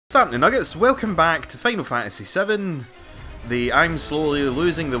What's Nuggets? Welcome back to Final Fantasy VII, the I'm slowly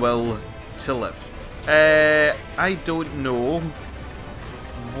losing the will to live. I don't know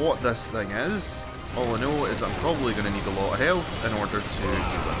what this thing is. All I know is I'm probably going to need a lot of health in order to deal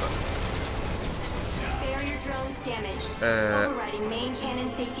with it. Barrier drones damaged. Overriding main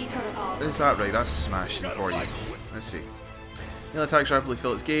cannon safety protocols. Is that right? That's smashing for you. Let's see. Melee attacks rapidly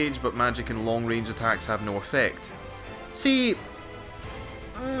fill its gauge, but magic and long range attacks have no effect. See...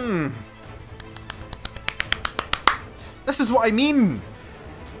 This is what I mean!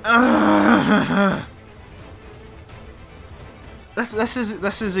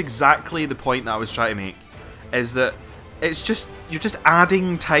 This is exactly the point that I was trying to make. Is that it's just you're just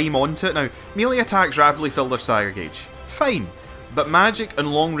adding time onto it now. Melee attacks rapidly fill their stagger gauge. Fine. But magic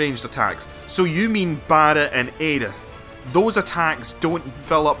and long ranged attacks, so you mean Barret and Aerith, those attacks don't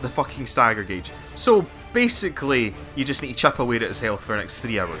fill up the fucking stagger gauge. So basically you just need to chip away at his health for the next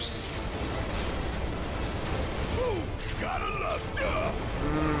 3 hours.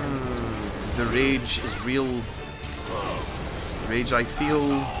 The rage is real. The rage I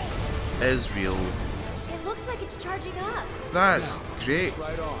feel is real. It looks like it's charging up. That's great.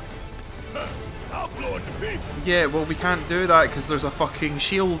 Yeah, well we can't do that because there's a fucking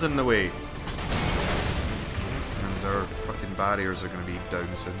shield in the way. And our fucking barriers are going to be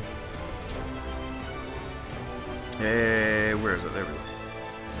down soon. Where is it? There we go.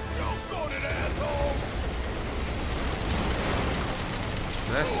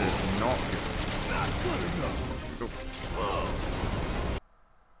 This is not good. Go.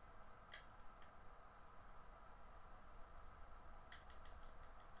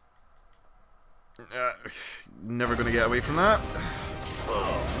 Never gonna get away from that.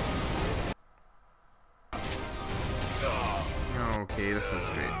 Okay, this is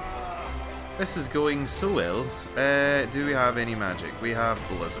great. This is going so well. Do we have any magic? We have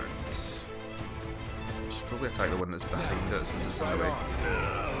Blizzard. Should probably attack the one that's behind it since it's in the way.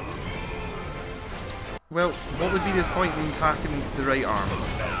 Well, what would be the point in attacking the right arm?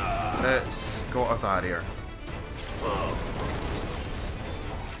 It's got a barrier.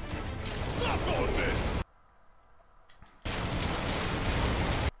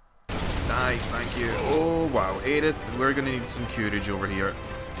 Die, thank you. Oh wow, Aerith, we're gonna need some courage over here.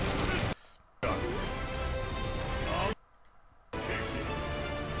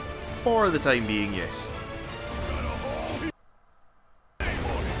 For the time being, yes.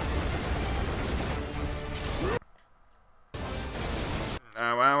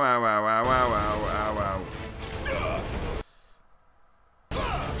 Ow, ow, ow, ow, ow, ow, ow, ow, ow.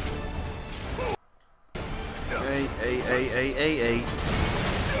 Hey.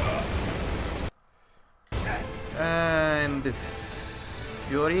 And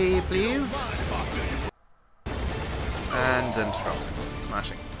Fury, please. And interrupted.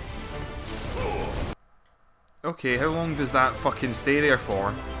 Smashing. Okay, how long does that fucking stay there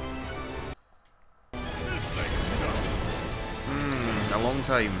for? A long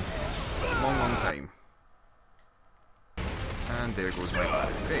time. Long time. And there goes my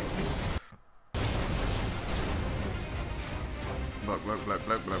body. Great.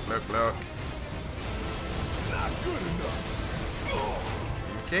 Block.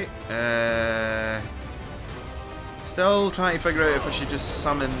 Okay. Still trying to figure out if I should just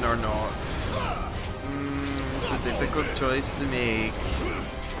summon or not. It's a difficult choice to make.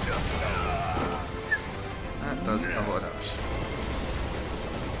 That does a lot of damage.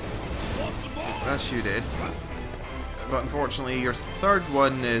 That's you did. But unfortunately your third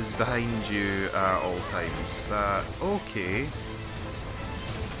one is behind you at all times. Okay.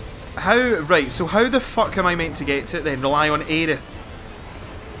 Right, so how the fuck am I meant to get to it then? Rely on Aerith.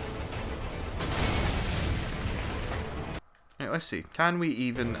 Right, let's see. Can we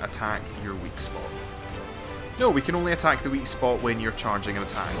even attack your weak spot? No, we can only attack the weak spot when you're charging an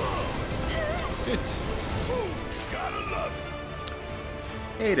attack. Good.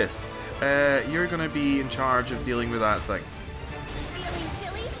 Aerith, you're gonna be in charge of dealing with that thing. Feeling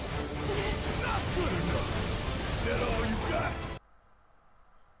chilly?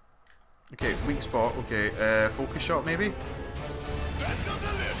 Okay, weak spot, okay, focus shot maybe?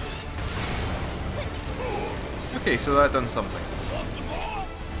 Okay, so that done something.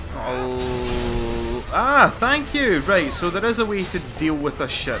 Oh, thank you! Right, so there is a way to deal with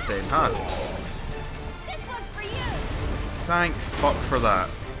this shit then, huh? This one's for you. Thank fuck for that.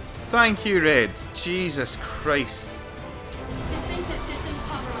 Thank you, Red. Jesus Christ. Defensive systems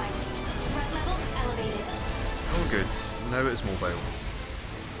compromised. Threat level elevated. Oh good, now it's mobile.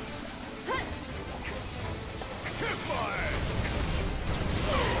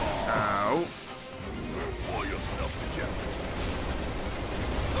 Ow.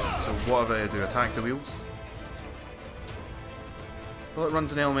 what have I to do? Attack the wheels? Well, it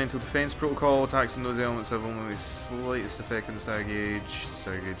runs an elemental defense protocol. Attacks on those elements have only the slightest effect on the Star Gauge.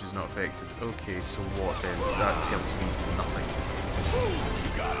 Star Gauge is not affected. Okay, so what then? That tells me nothing.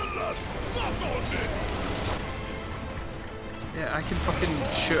 Yeah, I can fucking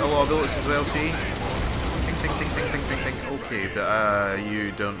shoot a lot of bullets as well, see? Ting, ting, ting, ting, ting, ting, ting. Okay, but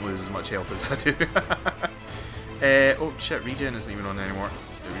you don't lose as much health as I do. Oh shit, regen isn't even on anymore.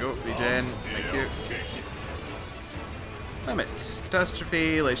 There we go, regen, thank you. Limits,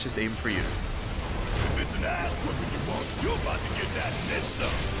 catastrophe, let's just aim for you. If it's an ass whipping you want, you're about to get that and then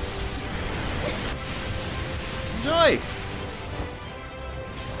some. Enjoy!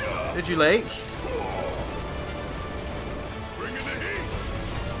 Did you like? Bring in the heat.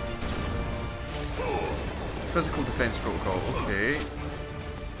 Physical defense protocol, okay.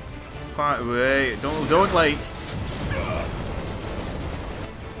 Fight away, don't like.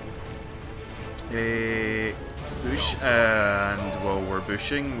 Bush, and while we're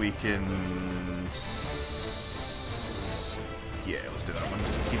bushing, we can. Yeah, let's do that one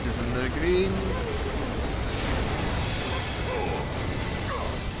just to keep us in the green.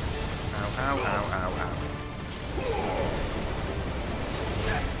 Ow, ow, ow, ow, ow.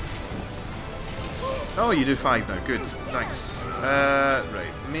 Oh, you do 5 now. Good, thanks.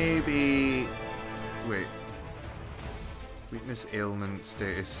 Right, maybe. Wait. Weakness, ailment,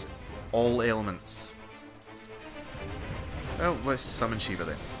 status, all elements. Well, let's summon Shiva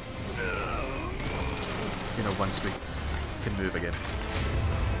then. You know, once we can move again.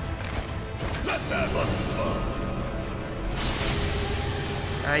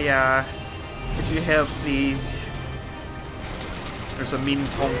 Yeah. Could you help please? There's a mean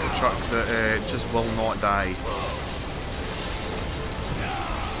Tonka truck that just will not die.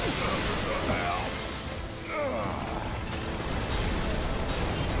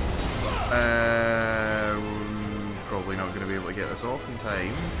 Probably not going to be able to get this off in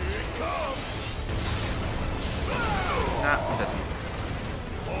time. Nah, I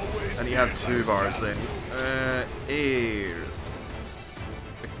didn't. And you have 2 bars then. Air.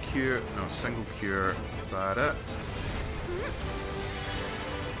 A cure. No, single cure. That it.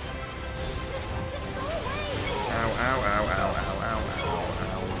 Ow, ow, ow, ow, ow, ow, ow,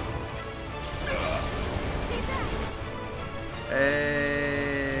 ow.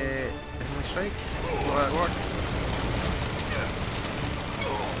 Heavenly Strike? Will that work?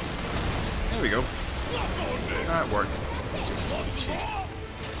 There we go. That worked. Just keep cheap.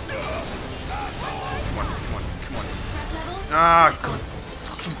 Come on, come on, come on. Ah, god.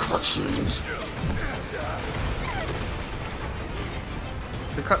 Fucking cutscenes.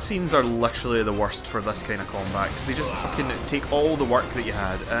 The cutscenes are literally the worst for this kind of combat, because they just fucking take all the work that you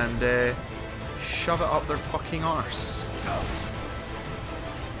had and shove it up their fucking arse.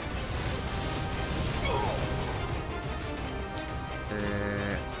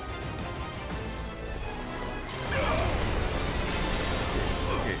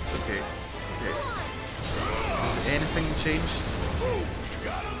 Okay. Has anything changed?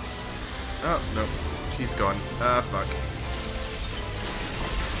 Oh, no. She's gone. Ah, fuck.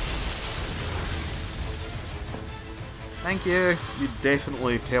 Thank you. You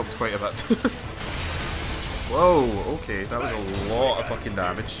definitely helped quite a bit. Whoa, okay. That was a lot of fucking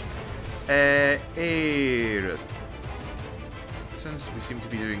damage. Aerith. Since we seem to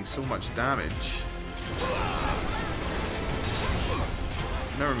be doing so much damage...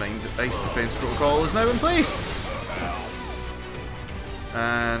 Never mind, Ice Defense Protocol is now in place!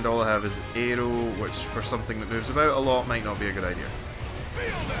 And all I have is Arrow, which for something that moves about a lot might not be a good idea.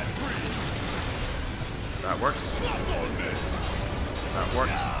 That works. That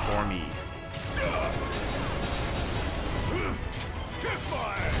works for me.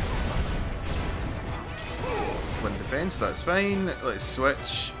 Wind defense, that's fine. Let's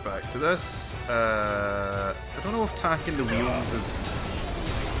switch back to this. I don't know if tacking the wheels is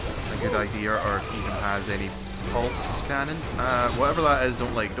a good idea or if it even has any pulse cannon. Whatever that is,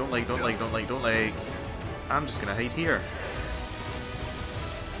 don't like. I'm just gonna hide here.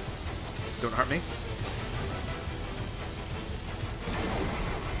 Don't hurt me.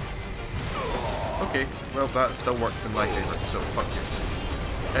 Okay, well that still worked in my favour, so fuck you.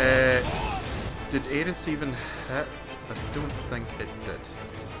 Did Aerith even hit? I don't think it did.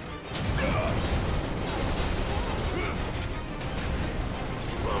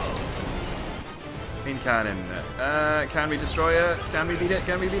 Main cannon. Can we destroy it? Can we beat it?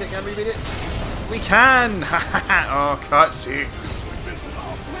 Can we beat it? Can we beat it? We can! Oh, cutscenes!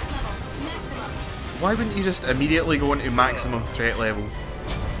 Why wouldn't you just immediately go into maximum threat level?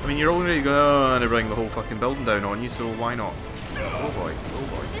 I mean, you're already going to bring the whole fucking building down on you, so why not? Oh boy, oh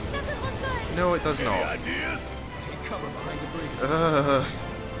boy. No, it does not. Ideas? Take cover behind the bridge.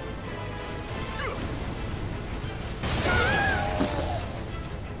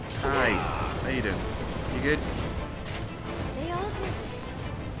 Hi. How you doing? You good? They all just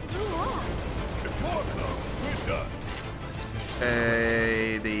blew off. More though. We're done. Let's finish this.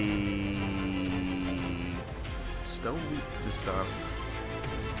 The still weak to stuff.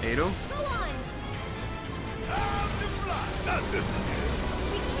 Ado? Go on. Time to fly. Not this again.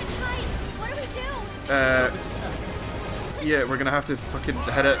 We can't fight. What do we do? Yeah, we're gonna have to fucking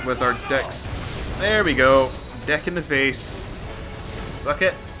hit it with our dicks. There we go. Dick in the face. Suck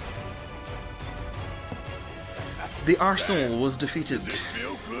it. The Arsenal was defeated. Does it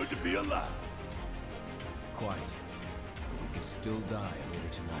feel good to be alive? Quite. But we could still die later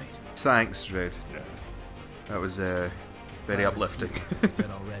tonight. Thanks, Red. That was very uplifting. Dead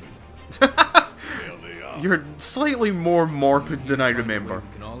already. Hell they are. You're slightly more morbid than I Find a way remember.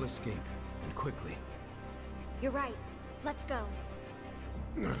 We can all escape, and quickly. You're right. Let's go.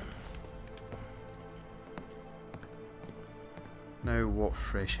 Now, what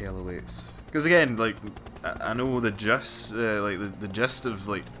fresh hell awaits? Because again, like, I know the gist, like the gist of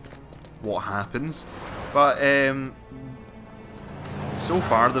like what happens, but so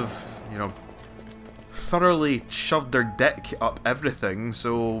far they've, you know, thoroughly shoved their dick up everything.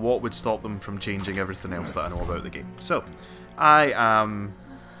 So what would stop them from changing everything else that I know about the game? So I am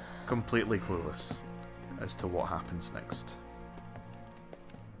completely clueless as to what happens next.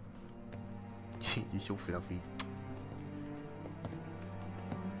 You're so fluffy.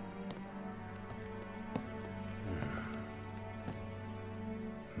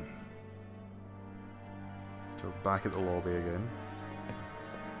 So back at the lobby again.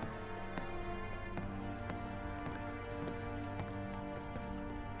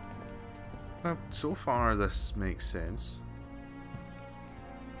 Well, so far this makes sense.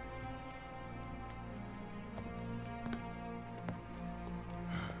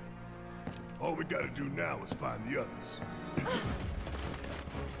 All we gotta do now is find the others.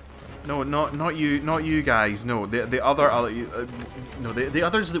 No, not you guys. No, the other no, the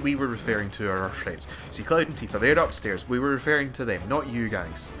others that we were referring to are our friends. See, Cloud and Tifa, they're upstairs. We were referring to them, not you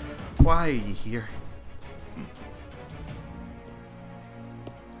guys. Why are you here?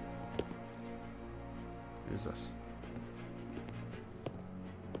 Who's this?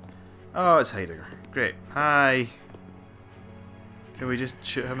 Oh, it's Heidegger. Great. Hi. Can we just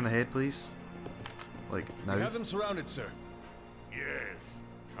shoot him in the head, please? Like, now? We have them surrounded, sir. Yes,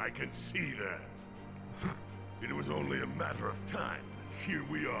 I can see that. It was only a matter of time. Here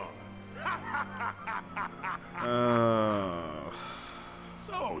we are.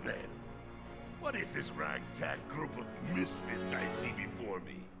 So then, what is this ragtag group of misfits I see before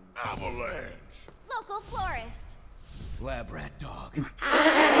me? Avalanche! Local florist. Lab rat dog.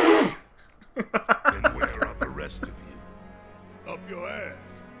 And where are the rest of you? Up your ass.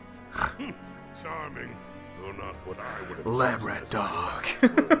 Charming, though not what I would have Lab chosen rat as dog. my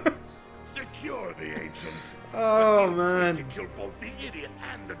last Secure the ancients. Oh, But feel man. free to kill both the idiot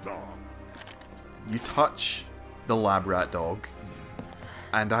and the dog. You touch the lab rat dog,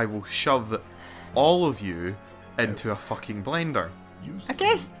 and I will shove all of you into a fucking blender. You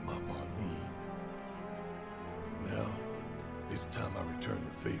Okay. saved my Marlene. Now, it's time I return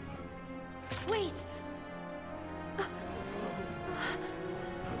the favor. Wait.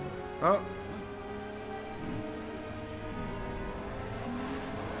 Oh.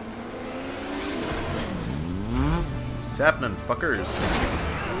 What's happening, fuckers?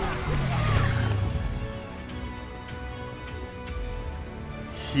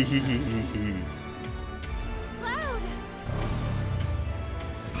 Hehehehe. Cloud.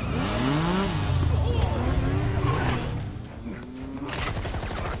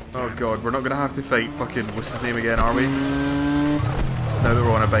 Oh god, we're not gonna have to fight fucking, what's his name again, are we? Now that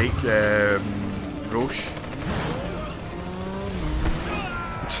we're on a bike, Roche.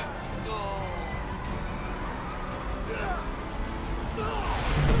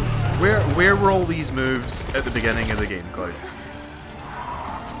 Where were all these moves at the beginning of the game, Cloud?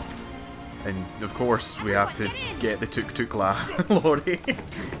 And of course we have to get the Tuk Tuk La lorry.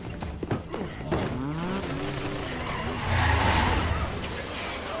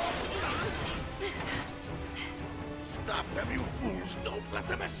 Stop them, you fools! Don't let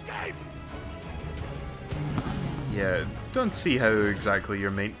them escape! Yeah, don't see how exactly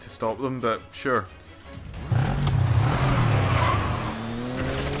you're meant to stop them, but sure.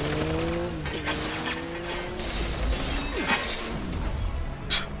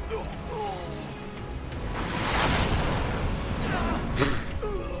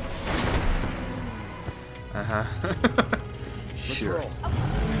 Uh-huh. Let's Sure. roll.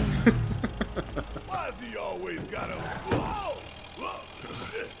 Why's he always gotta... Whoa! Whoa!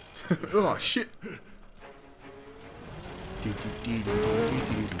 Shit! Oh shit!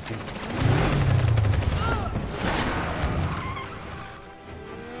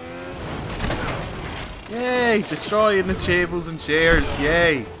 Yay! Destroying the tables and chairs,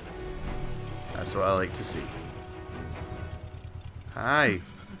 yay! That's what I like to see. Hi.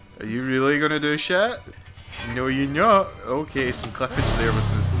 Are you really gonna do shit? No, you're not. Okay, some clippage there with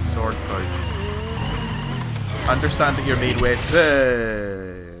the sword point. Understand that your main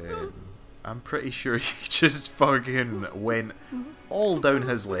weapon. I'm pretty sure he just fucking went all down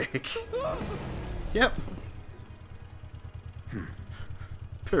his leg. Yep.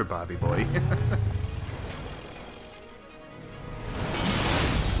 Poor Babby boy.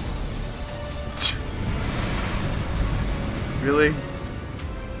 Really?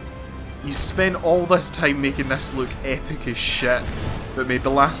 You spent all this time making this look epic as shit, but made the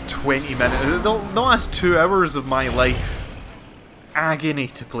last 20 minutes, the last 2 hours of my life agony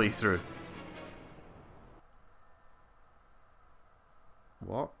to play through.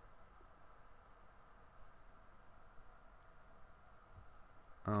 What?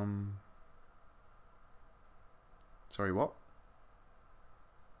 Sorry, what?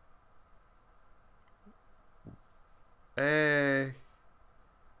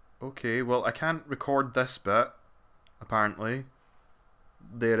 Okay, well I can't record this bit, apparently.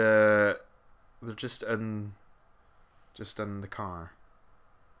 They're just in the car.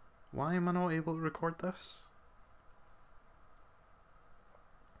 Why am I not able to record this?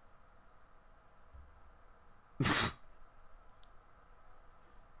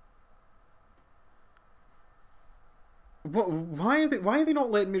 What? Why are they not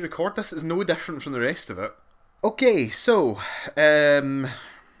letting me record this? It's no different from the rest of it. Okay, so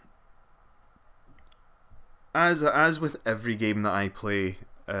as with every game that I play,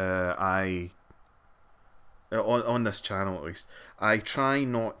 on this channel at least, I try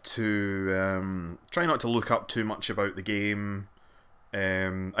not to look up too much about the game.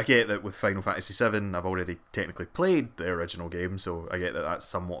 I get that with Final Fantasy VII, I've already technically played the original game, so I get that that's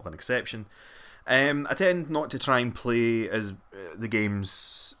somewhat of an exception. I tend not to try and play as the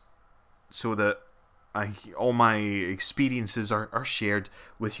games so that all my experiences are shared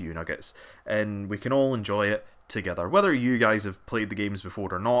with you nuggets, and we can all enjoy it together. Whether you guys have played the games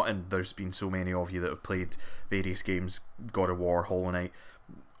before or not, and there's been so many of you that have played various games, God of War, Hollow Knight,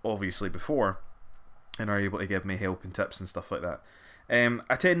 obviously before, and are able to give me help and tips and stuff like that.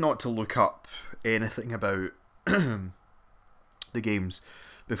 I tend not to look up anything about the games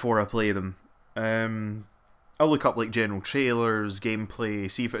before I play them. I'll look up like general trailers,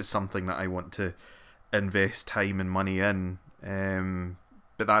 gameplay, see if it's something that I want to invest time and money in,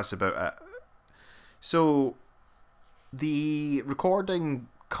 but that's about it. So the recording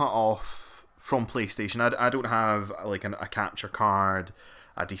cut off from PlayStation. I don't have like a capture card,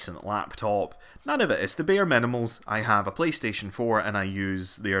 a decent laptop, none of it. It's the bare minimals. I have a PlayStation 4 and I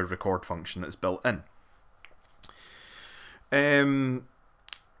use their record function that's built in.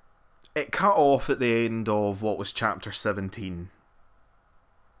 It cut off at the end of what was chapter 17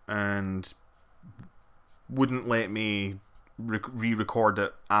 and wouldn't let me re-record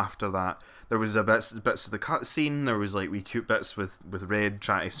it after that. There was bits of the cutscene. There was like wee cute bits with Red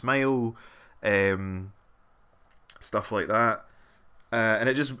trying to smile, stuff like that, and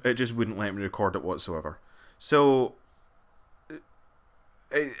it just wouldn't let me record it whatsoever. So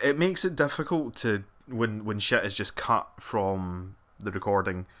it makes it difficult to when shit is just cut from the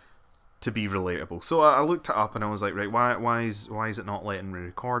recording to be relatable. So I looked it up and I was like, right, why is it not letting me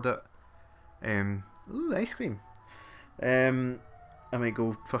record it? Ooh, ice cream. I might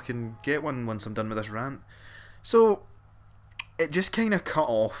go fucking get one once I'm done with this rant. So it just kind of cut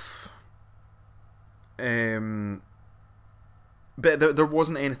off. But there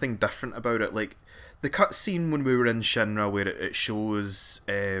wasn't anything different about it. Like the cutscene when we were in Shinra, where it shows,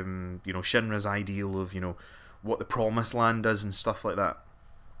 Shinra's ideal of, what the Promised Land is and stuff like that.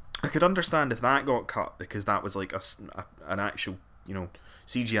 I could understand if that got cut because that was like an actual,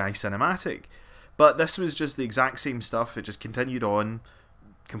 CGI cinematic. But this was just the exact same stuff. It just continued on,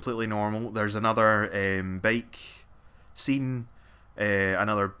 completely normal. There's another bike scene,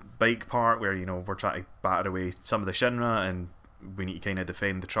 another bike part where we're trying to batter away some of the Shinra, and we need to kind of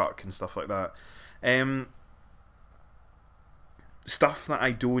defend the truck and stuff like that. Stuff that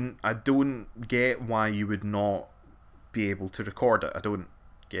I don't get why you would not be able to record it. I don't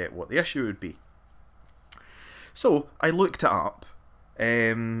get what the issue would be. So I looked it up.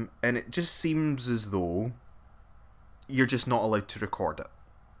 And it just seems as though you're just not allowed to record it.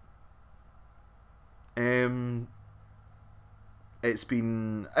 It's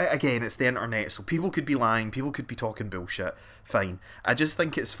been, again, it's the internet, so people could be lying, people could be talking bullshit, fine. I just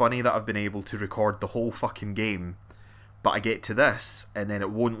think it's funny that I've been able to record the whole fucking game, but I get to this, and then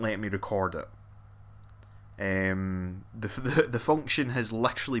it won't let me record it. The function has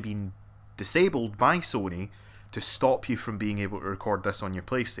literally been disabled by Sony to stop you from being able to record this on your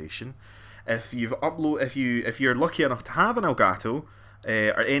PlayStation. If you're lucky enough to have an Elgato,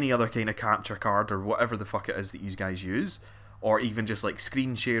 or any other kind of capture card, or whatever the fuck it is that you guys use, or even just like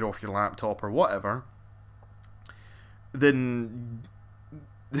screen share off your laptop or whatever, then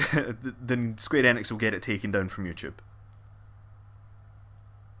then Square Enix will get it taken down from YouTube.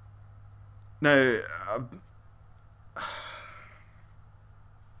 Now,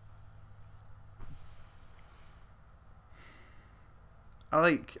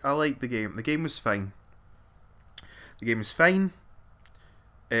 I like the game. The game was fine. The game was fine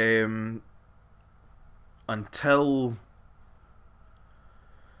until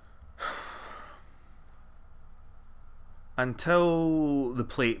the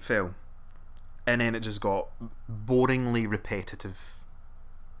plate fell, and then it just got boringly repetitive.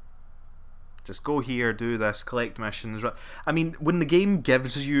 Just go here, do this, collect missions. I mean, when the game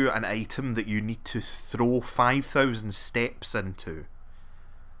gives you an item that you need to throw 5,000 steps into,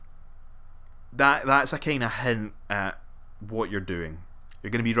 that's a kind of hint at what you're doing. You're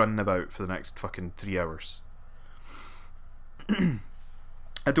going to be running about for the next fucking 3 hours.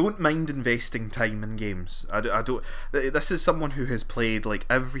 I don't mind investing time in games. I don't. This is someone who has played like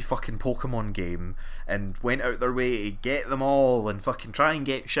every fucking Pokemon game and went out their way to get them all and fucking try and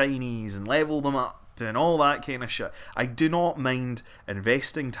get shinies and level them up and all that kind of shit. I do not mind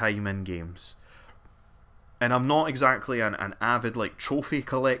investing time in games. And I'm not exactly an avid like trophy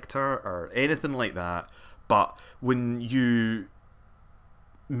collector or anything like that, but when you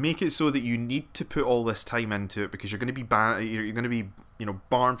make it so that you need to put all this time into it because you're going to be you're going to be, you know,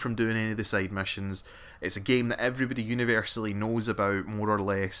 barred from doing any of the side missions. It's a game that everybody universally knows about, more or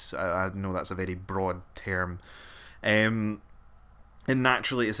less. I know that's a very broad term. And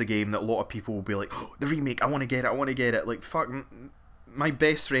naturally it's a game that a lot of people will be like, oh, the remake, I want to get it. Like, fuck, my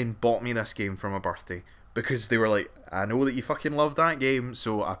best friend bought me this game for my birthday because they were like, I know that you fucking love that game,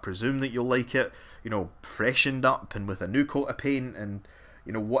 so I presume that you'll like it, you know, freshened up and with a new coat of paint and,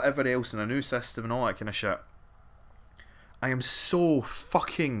 you know, whatever else, and a new system and all that kind of shit. I am so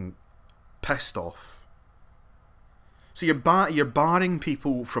fucking pissed off. So you're barring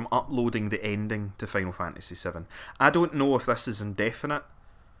people from uploading the ending to Final Fantasy VII. I don't know if this is indefinite,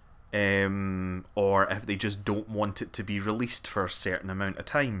 or if they just don't want it to be released for a certain amount of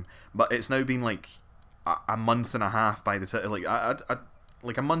time. But it's now been like a month and a half by the time,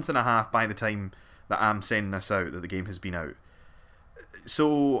 like a month and a half by the time that I'm sending this out, that the game has been out.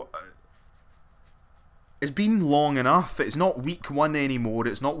 So it's been long enough. It's not week 1 anymore.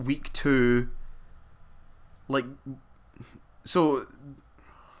 It's not week 2. Like, so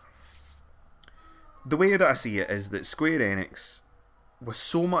the way that I see it is that Square Enix, with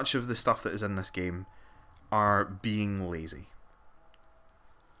so much of the stuff that is in this game, are being lazy.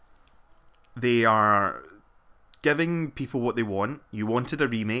 They are giving people what they want. You wanted a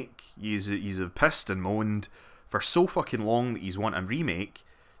remake. You have pissed and moaned for so fucking long that you want a remake.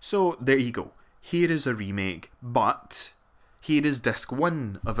 So there you go. Here is a remake, but here is disc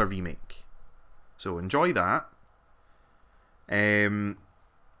 1 of a remake. So enjoy that. And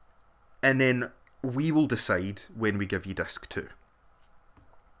then we will decide when we give you disc 2.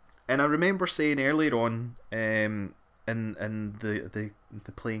 And I remember saying earlier on in the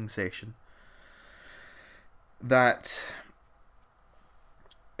playing session that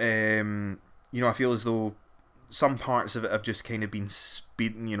you know, I feel as though some parts of it have just kind of been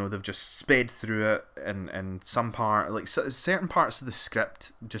you know, they've just sped through it, and some certain parts of the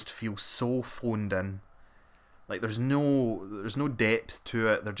script just feel so phoned in. Like there's no depth to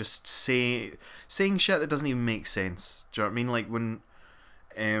it. They're just saying shit that doesn't even make sense. Do you know what I mean?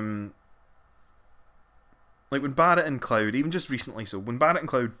 Like when Barrett and Cloud, even just recently, so when Barrett and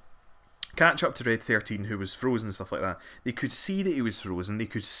Cloud catch up to Red 13, who was frozen and stuff like that, they could see that he was frozen. They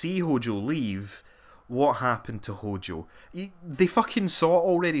could see Hojo leave. What happened to Hojo? They fucking saw it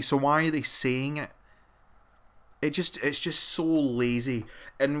already, so why are they saying it? It's just so lazy.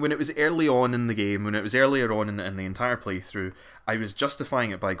 And when it was early on in the game, when it was earlier on in the entire playthrough, I was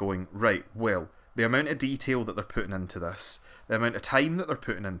justifying it by going, right, well, the amount of detail that they're putting into this, the amount of time that they're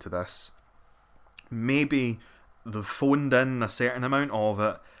putting into this, maybe they've phoned in a certain amount of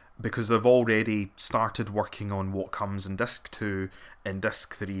it because they've already started working on what comes in disc 2 and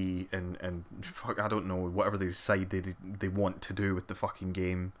disc 3 and fuck, I don't know, whatever they decide they want to do with the fucking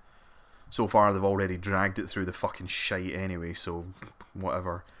game. So far, they've already dragged it through the fucking shite anyway, so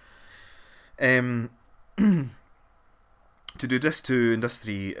whatever. To do Disc 2 and Disc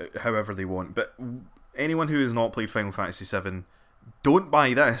 3 however they want, but anyone who has not played Final Fantasy 7, don't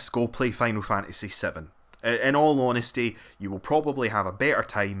buy this, go play Final Fantasy 7. In all honesty, you will probably have a better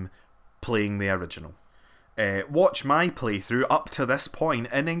time playing the original. Watch my playthrough up to this point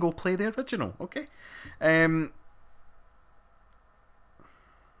and then go play the original, okay?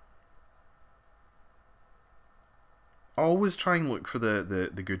 Always try and look for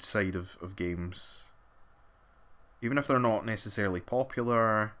the good side of games. Even if they're not necessarily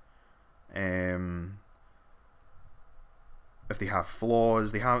popular, if they have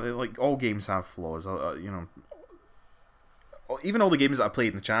flaws, they have, like, all games have flaws, you know. Even all the games that I've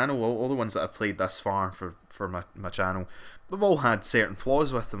played in the channel, all the ones that I've played thus far for my channel, they've all had certain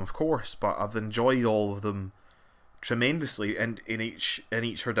flaws with them, of course, but I've enjoyed all of them tremendously, and in each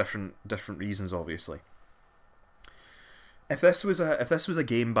for different reasons, obviously. If this was a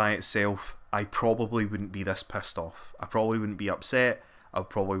game by itself, I probably wouldn't be this pissed off. I probably wouldn't be upset. I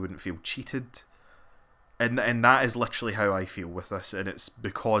probably wouldn't feel cheated. And that is literally how I feel with this, and it's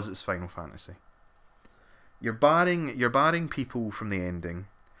because it's Final Fantasy. You're barring people from the ending.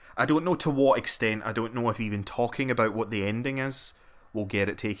 I don't know to what extent. I don't know if even talking about what the ending is will get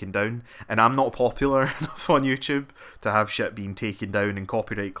it taken down. And I'm not popular enough on YouTube to have shit being taken down and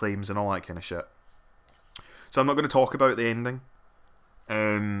copyright claims and all that kind of shit. So I'm not going to talk about the ending.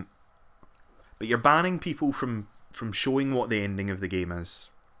 But you're banning people from showing what the ending of the game is.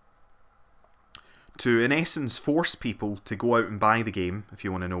 To, in essence, force people to go out and buy the game, if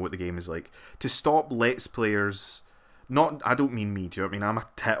you want to know what the game is like. To stop Let's Players... I don't mean me, do you know what I mean? I'm a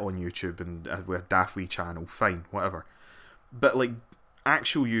tit on YouTube and with a daft wee channel, fine, whatever. But, like,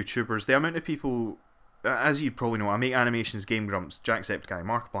 actual YouTubers, the amount of people... As you probably know, I make animations, Game Grumps, Jacksepticeye,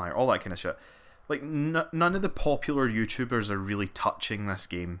 Markiplier, all that kind of shit. Like, none of the popular YouTubers are really touching this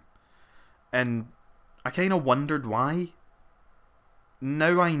game. And I kind of wondered why.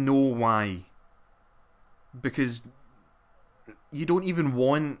 Now I know why. Because you don't even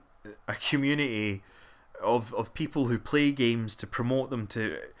want a community of people who play games to promote them,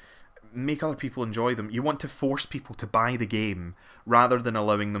 to make other people enjoy them. You want to force people to buy the game rather than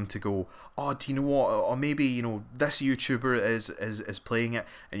allowing them to go, oh, do you know what, or maybe, you know, this YouTuber is playing it,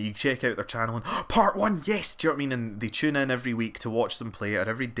 and you check out their channel and, oh, part 1, yes, do you know what I mean? And they tune in every week to watch them play it, or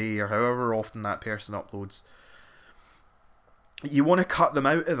every day, or however often that person uploads. You want to cut them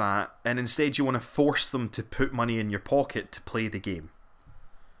out of that, and instead you want to force them to put money in your pocket to play the game,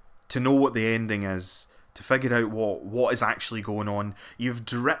 to know what the ending is, to figure out what is actually going on. You've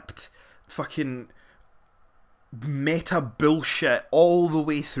dripped fucking meta bullshit all the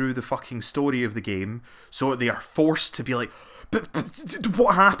way through the fucking story of the game, so they are forced to be like, but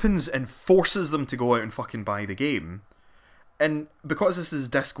what happens, and forces them to go out and fucking buy the game. And because this is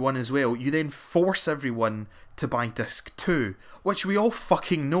Disc 1 as well, you then force everyone to buy Disc 2, which we all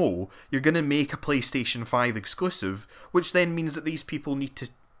fucking know you're going to make a PlayStation 5 exclusive, which then means that these people need to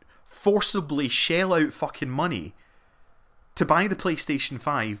forcibly shell out fucking money to buy the PlayStation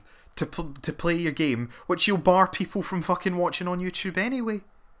 5 to play your game, which you'll bar people from fucking watching on YouTube anyway.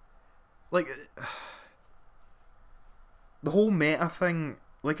 Like, the whole meta thing,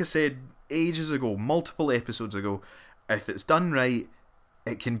 like I said ages ago, multiple episodes ago, if it's done right,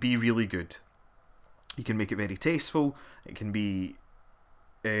 it can be really good. You can make it very tasteful. It can be...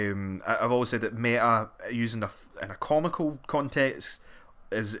 I've always said that meta, using in a comical context,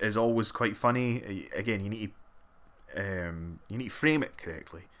 is always quite funny. Again, you need to frame it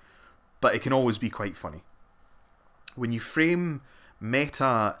correctly, but it can always be quite funny. When you frame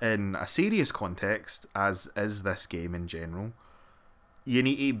meta in a serious context, as is this game in general, you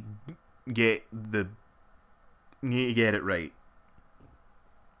need to get it right.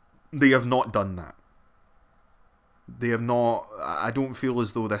 They have not done that. They have not. I don't feel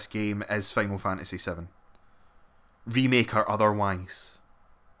as though this game is Final Fantasy 7, remake or otherwise.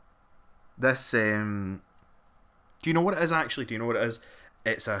 This do you know what it is actually? Do you know what it is?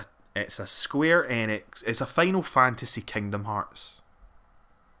 It's a Sqaure Enix. It's a Final Fantasy Kingdom Hearts.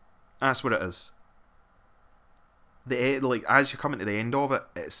 That's what it is. Like, as you're coming to the end of it,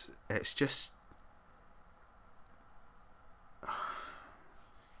 it's just...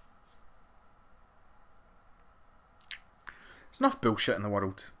 There's enough bullshit in the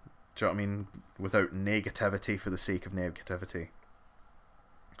world, do you know what I mean, without negativity for the sake of negativity.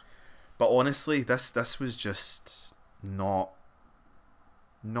 But honestly, this was just not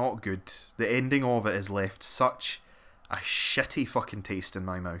good. The ending of it has left such a shitty fucking taste in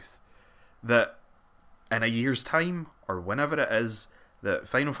my mouth that in a year's time, or whenever it is, that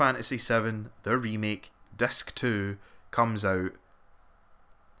Final Fantasy VII, the remake, Disc 2, comes out,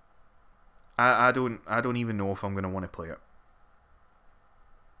 I don't even know if I'm gonna want to play it.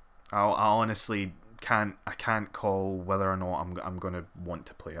 I honestly can't call whether or not I'm gonna want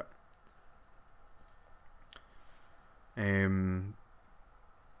to play it.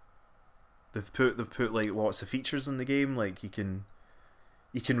 They've put like lots of features in the game, like you can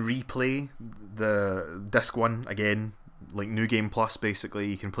replay the Disc 1 again, like New Game Plus basically.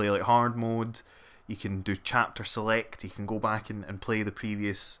 You can play like hard mode, you can do chapter select, you can go back and play the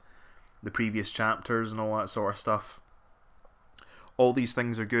previous chapters and all that sort of stuff. All these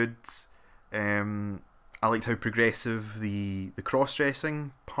things are good. I liked how progressive the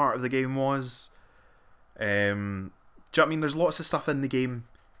cross-dressing part of the game was. Do you know what I mean? There's lots of stuff in the game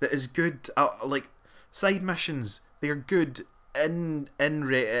that is good. Like side missions, they are good in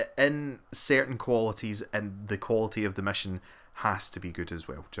certain qualities, and the quality of the mission has to be good as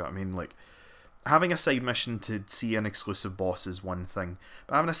well. Do you know what I mean? Like, having a side mission to see an exclusive boss is one thing,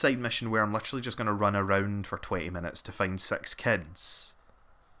 but having a side mission where I'm literally just going to run around for 20 minutes to find 6 kids,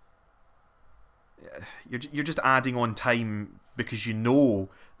 you're just adding on time, because you know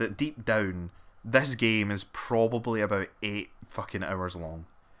that deep down this game is probably about 8 fucking hours long.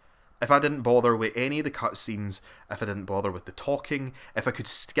 If I didn't bother with any of the cutscenes, if I didn't bother with the talking, if I could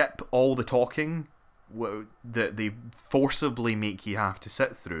skip all the talking that they forcibly make you have to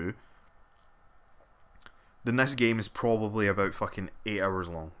sit through, then this game is probably about fucking 8 hours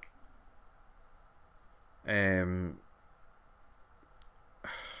long.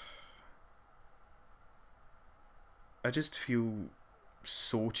 I just feel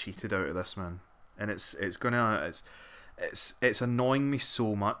so cheated out of this, man, and it's annoying me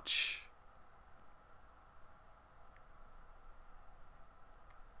so much.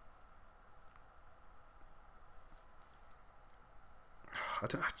 I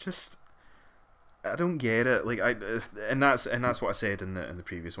don't get it. Like, and that's what I said in the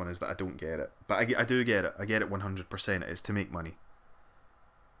previous one, is that I don't get it, but I do get it. I get it 100%. It's to make money.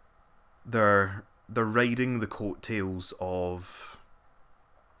 They're riding the coattails of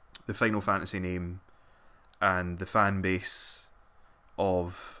the Final Fantasy name and the fan base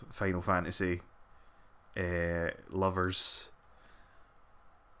of Final Fantasy lovers,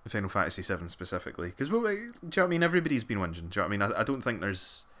 Final Fantasy VII specifically, because, do you know what I mean? Everybody's been whinging. Do you know what I mean? I don't think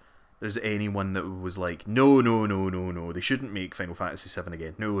there's anyone that was like, no, they shouldn't make Final Fantasy VII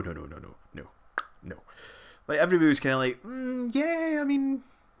again. No. Like, everybody was kind of like, yeah, I mean,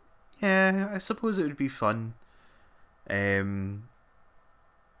 yeah, I suppose it would be fun.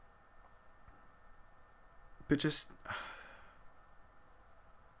 But just,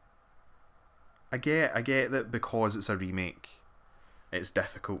 I get that because it's a remake, it's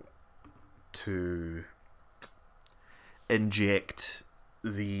difficult to inject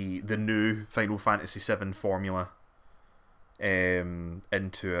the new Final Fantasy VII formula into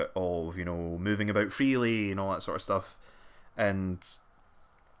it, of, you know, moving about freely and all that sort of stuff. And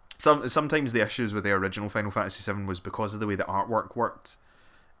sometimes the issues with the original Final Fantasy VII was because of the way the artwork worked.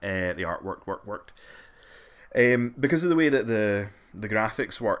 Because of the way that the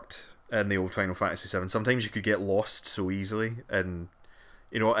graphics worked in the old Final Fantasy VII, sometimes you could get lost so easily. And,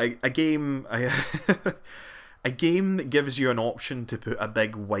 you know, a game a game that gives you an option to put a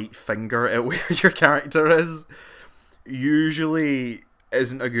big white finger at where your character is usually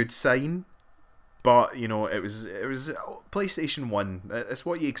isn't a good sign. But, you know, it was PlayStation 1. It's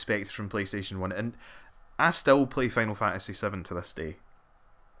what you expected from PlayStation 1. And I still play Final Fantasy VII to this day.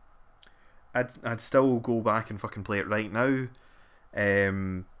 I'd still go back and fucking play it right now.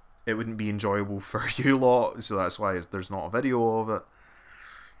 It wouldn't be enjoyable for you lot, so that's why there's not a video of it.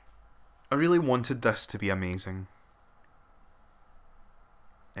 I really wanted this to be amazing.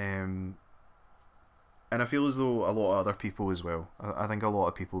 And I feel as though a lot of other people as well. I think a lot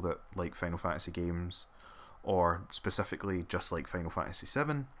of people that like Final Fantasy games, or specifically just like Final Fantasy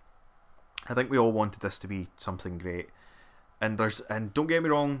VII, I think we all wanted this to be something great. And don't get me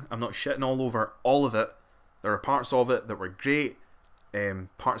wrong, I'm not shitting all over all of it. There are parts of it that were great,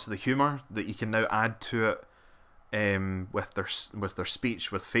 parts of the humour that you can now add to it, with their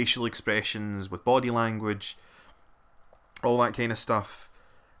speech, with facial expressions, with body language, all that kind of stuff.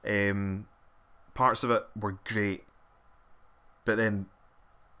 Parts of it were great, but then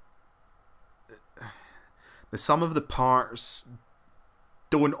the sum of the parts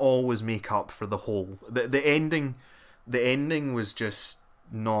don't always make up for the whole. The ending was just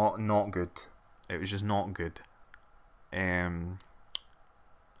not good. It was just not good.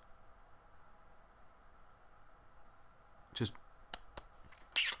 Just,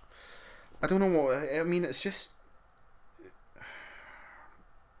 I don't know what I mean. It's just,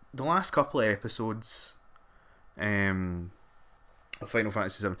 the last couple of episodes of Final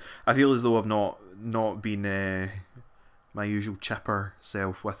Fantasy VII, I feel as though I've not been my usual chipper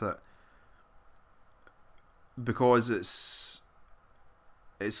self with it, because it's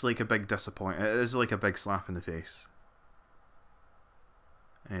like a big disappointment. It is like a big slap in the face.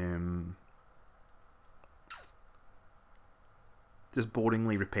 Just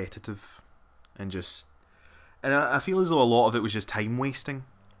boringly repetitive, and I feel as though a lot of it was just time wasting.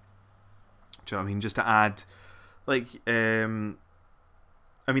 Do you know what I mean? Just to add, like, I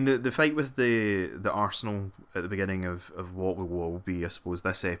mean, the fight with the arsenal at the beginning of what will be, I suppose,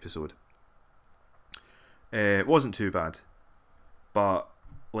 this episode, it wasn't too bad, but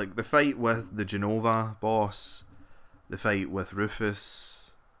like the fight with the Genova boss, the fight with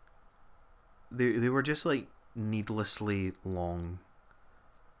Rufus, they were just like needlessly long.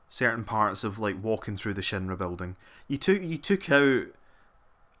 Certain parts of like walking through the Shinra building, you took out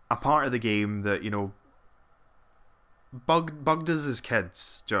a part of the game that, you know, bugged us as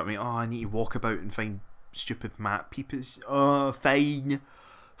kids. Do you know what I mean? Oh, I need to walk about and find stupid map pieces. Oh, fine.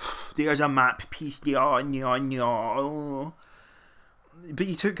 There's a map piece there. Oh. But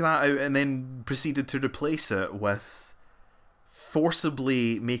you took that out and then proceeded to replace it with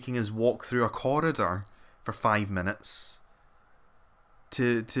forcibly making us walk through a corridor for 5 minutes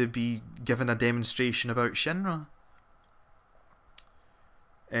to be given a demonstration about Shinra.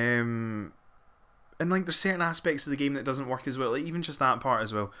 And like there's certain aspects of the game that doesn't work as well. Like even just that part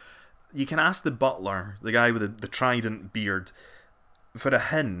as well. You can ask the butler, the guy with the trident beard, for a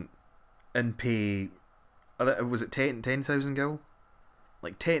hint and pay, was it 10,000 gil?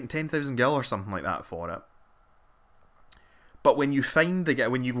 Like 10,000 gil or something like that for it. But when you find the guy,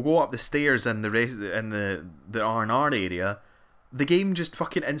 when you go up the stairs in the R&R area, the game just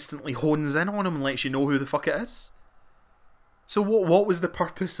fucking instantly hones in on him and lets you know who the fuck it is. So what was the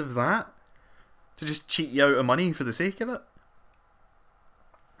purpose of that? To just cheat you out of money for the sake of it?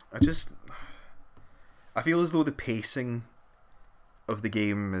 I feel as though the pacing of the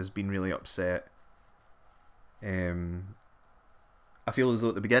game has been really upset. I feel as though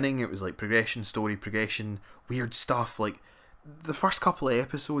at the beginning it was like progression, story progression, weird stuff. Like the first couple of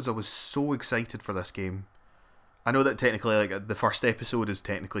episodes, I was so excited for this game. I know that technically, like, the first episode is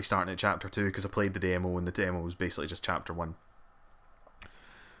technically starting at chapter 2 because I played the demo, and the demo was basically just chapter 1.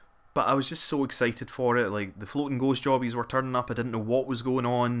 But I was just so excited for it. Like the floating ghost jobbies were turning up. I didn't know what was going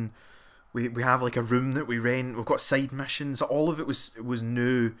on. We have like a room that we rent. We've got side missions. All of it was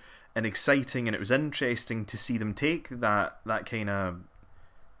new and exciting, and it was interesting to see them take that kind of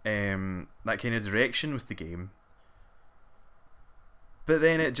direction with the game. But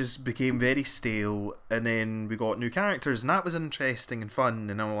then it just became very stale, and then we got new characters, and that was interesting and fun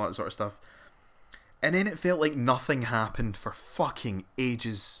and all that sort of stuff. And then it felt like nothing happened for fucking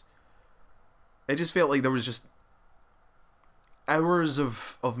ages. It just felt like there was just hours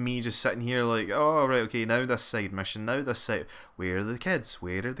of me just sitting here like, oh, right, okay, now this side mission, now this side. Where are the kids?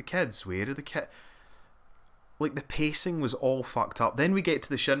 Where are the kids? Where are the kids? Like, the pacing was all fucked up. Then we get to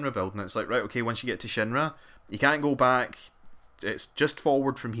the Shinra building. It's like, right, okay, once you get to Shinra, you can't go back. It's just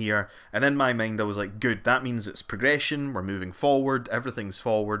forward from here. And in my mind, I was like, good, that means it's progression. We're moving forward. Everything's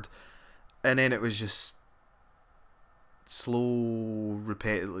forward. And then it was just slow,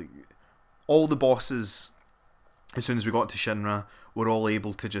 repetitive. All the bosses, as soon as we got to Shinra, were all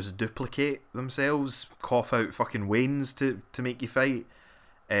able to just duplicate themselves, cough out fucking wains to make you fight,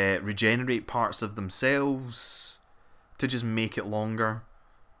 regenerate parts of themselves to just make it longer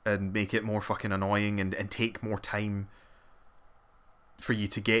and make it more fucking annoying and take more time for you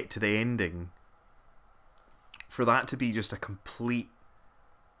to get to the ending. For that to be just a complete...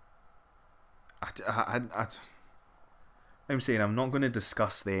 I'm saying I'm not going to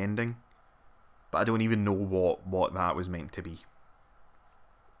discuss the ending, but I don't even know what that was meant to be.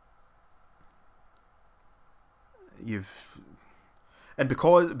 And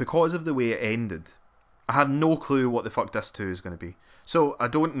because of the way it ended, I have no clue what the fuck Disc 2 is going to be. So I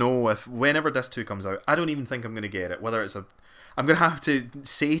don't know if whenever Disc 2 comes out, I don't even think I'm going to get it. Whether it's I'm going to have to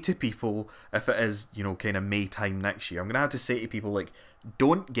say to people, if it is, you know, kind of May time next year, I'm going to have to say to people, like,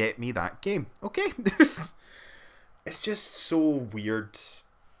 don't get me that game, okay? It's just so weird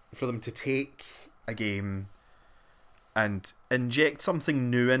for them to take a game and inject something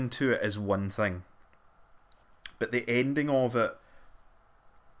new into it as one thing, but the ending of it,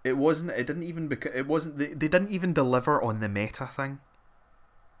 they didn't even deliver on the meta thing.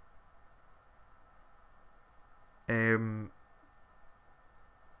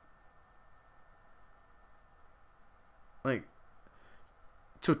 Like,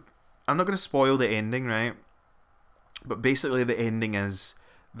 so I'm not going to spoil the ending, right? But basically the ending is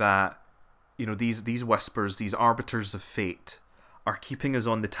that, you know, these whispers, these arbiters of fate, are keeping us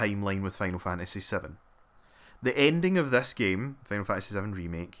on the timeline with Final Fantasy VII. The ending of this game, Final Fantasy VII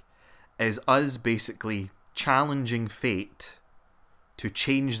Remake, is us basically challenging fate to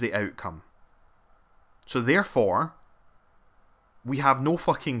change the outcome. So therefore, we have no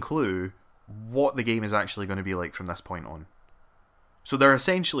fucking clue what the game is actually going to be like from this point on. So they're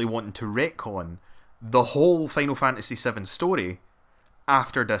essentially wanting to retcon the whole Final Fantasy VII story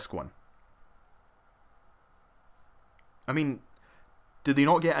after Disc 1. I mean, do they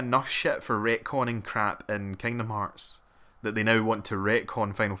not get enough shit for retconning crap in Kingdom Hearts that they now want to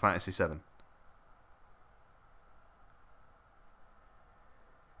retcon Final Fantasy VII?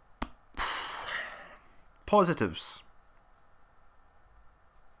 Positives.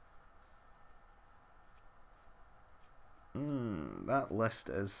 That list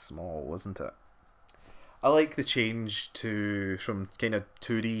is small, isn't it? I like the change from kind of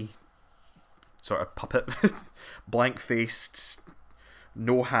 2D sort of puppet, blank-faced,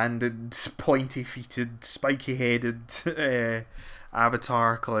 no-handed, pointy-feeted, spiky-headed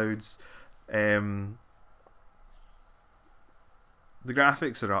avatar clouds. The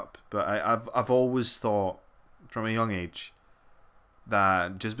graphics are up, but I've always thought from a young age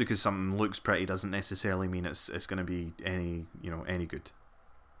that just because something looks pretty doesn't necessarily mean it's going to be any good.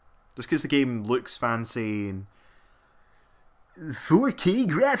 Just because the game looks fancy and 4K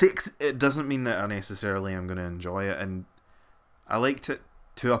graphics, it doesn't mean that I necessarily am going to enjoy it. And I liked it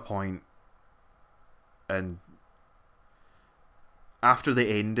to a point, and after the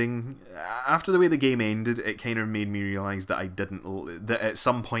ending, after the way the game ended, it kind of made me realise that that at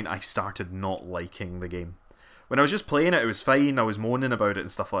some point I started not liking the game. When I was just playing it was fine, I was moaning about it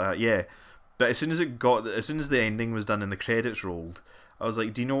and stuff like that, yeah. But as soon as the ending was done and the credits rolled, I was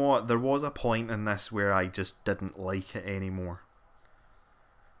like, do you know what? There was a point in this where I just didn't like it anymore.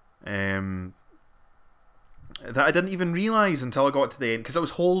 That I didn't even realise until I got to the end, because I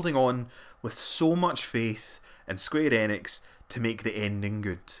was holding on with so much faith in Square Enix to make the ending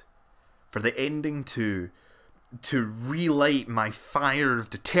good. For the ending to relight my fire of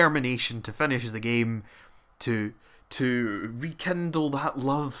determination to finish the game, to rekindle that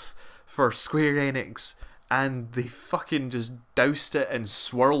love for Square Enix, and they fucking just doused it and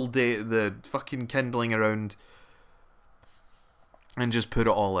swirled the fucking kindling around and just put it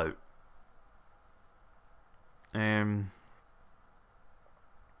all out. If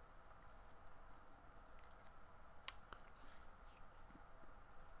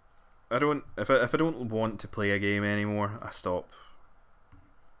I don't want to play a game anymore, I stop.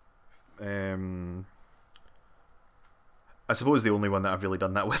 I suppose the only one that I've really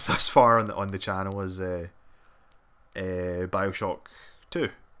done that with thus far on the channel is Bioshock 2.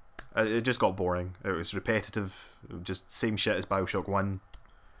 It just got boring. It was repetitive, just same shit as Bioshock 1.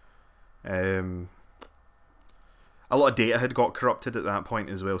 A lot of data had got corrupted at that point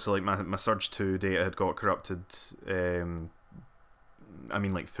as well, so like my Surge 2 data had got corrupted. I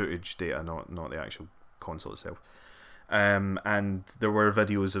mean like footage data, not the actual console itself. And there were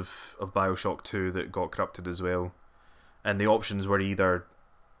videos of Bioshock 2 that got corrupted as well. And the options were either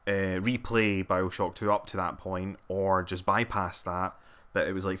replay Bioshock 2 up to that point or just bypass that. But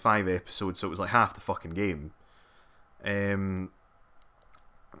it was like 5 episodes, so it was like half the fucking game. And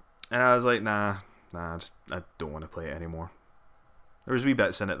I was like, nah, I don't want to play it anymore. There was wee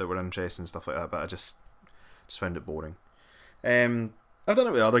bits in it that were interesting and stuff like that, but I just found it boring. I've done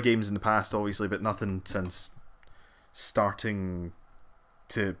it with other games in the past, obviously, but nothing since starting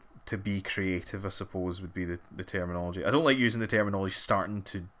to be creative, I suppose, would be the terminology. I don't like using the terminology starting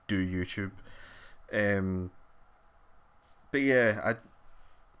to do YouTube. But yeah,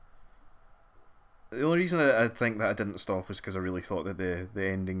 the only reason I think that I didn't stop is because I really thought that the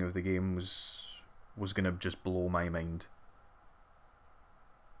ending of the game was going to just blow my mind.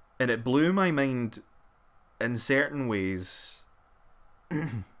 And it blew my mind in certain ways,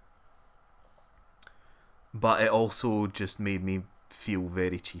 but it also just made me feel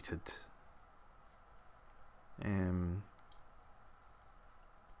very cheated.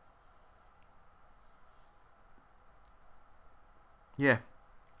 Yeah.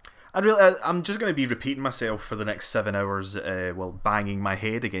 I'm just going to be repeating myself for the next 7 hours, while banging my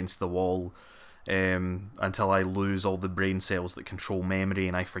head against the wall, until I lose all the brain cells that control memory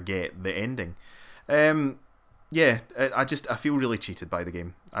and I forget the ending. Yeah, I feel really cheated by the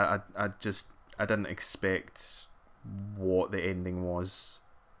game. I didn't expect what the ending was.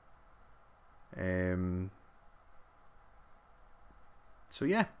 So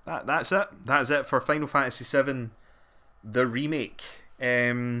yeah, that's it. That's it for Final Fantasy VII, the remake.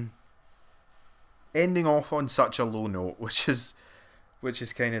 Ending off on such a low note, which is which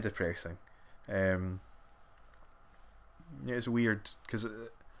is kind of depressing. Yeah, it's weird because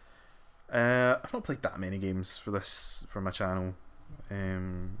I've not played that many games for my channel,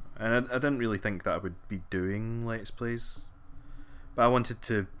 and I didn't really think that I would be doing Let's Plays, but I wanted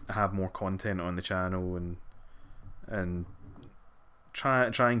to have more content on the channel and try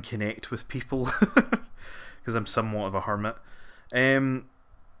and connect with people because I'm somewhat of a hermit.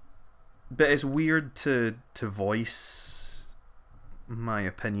 But it's weird to voice my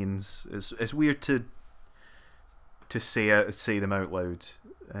opinions. It's weird to say them out loud.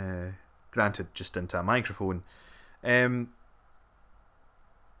 Granted, just into a microphone. And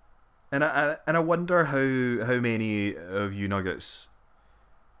I wonder how many of you nuggets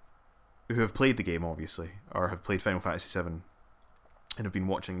who have played the game, obviously, or have played Final Fantasy VII and have been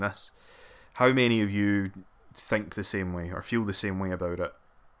watching this, how many of you think the same way or feel the same way about it?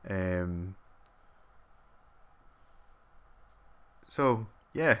 So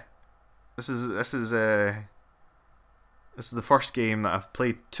yeah, this is the first game that I've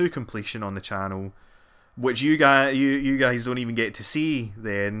played to completion on the channel, which you guys don't even get to see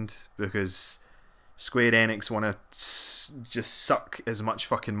the end because Square Enix want to just suck as much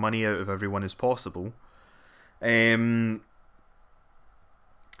fucking money out of everyone as possible. An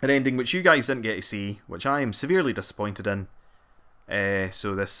ending which you guys didn't get to see, which I am severely disappointed in.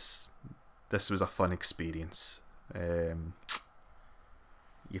 So this was a fun experience.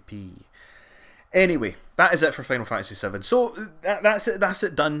 Yippee. Anyway, that is it for Final Fantasy VII. So that's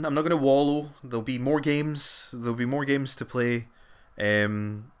it done. I'm not going to wallow. There'll be more games. There'll be more games to play. It's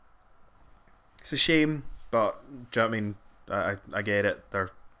a shame, but do you know what I mean? I get it.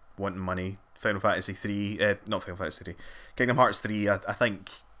 They're wanting money. Final Fantasy 3, not Final Fantasy 3, Kingdom Hearts 3. I think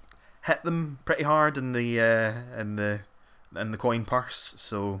hit them pretty hard in the coin purse.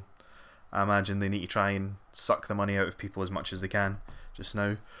 So I imagine they need to try and suck the money out of people as much as they can just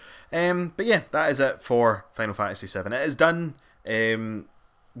now. But yeah, that is it for Final Fantasy VII. It is done. When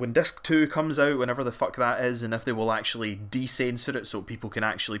Disc 2 comes out, whenever the fuck that is, and if they will actually decensor it so people can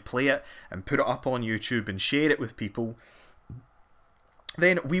actually play it and put it up on YouTube and share it with people,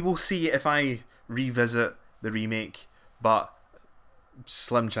 then we will see if I revisit the remake, but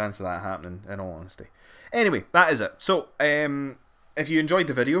slim chance of that happening, in all honesty. Anyway, that is it. So, if you enjoyed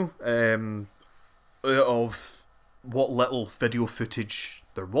the video of what little video footage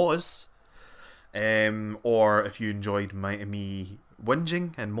there was, or if you enjoyed me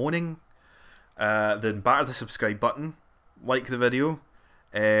whinging and moaning, then batter the subscribe button, like the video,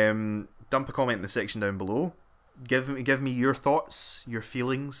 dump a comment in the section down below. Give me your thoughts, your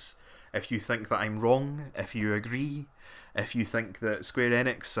feelings. If you think that I'm wrong, if you agree, if you think that Square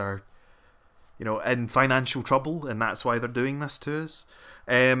Enix are, you know, in financial trouble and that's why they're doing this to us,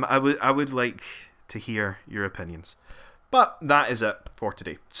 I would like to hear your opinions. But that is it for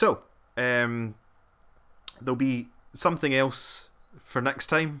today. So there'll be something else for next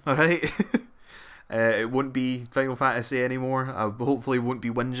time. All right. It won't be Final Fantasy anymore. I hopefully won't be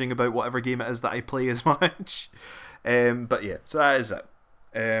whinging about whatever game it is that I play as much. But yeah, so that is it.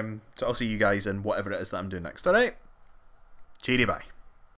 So I'll see you guys in whatever it is that I'm doing next. Alright? Cheery bye.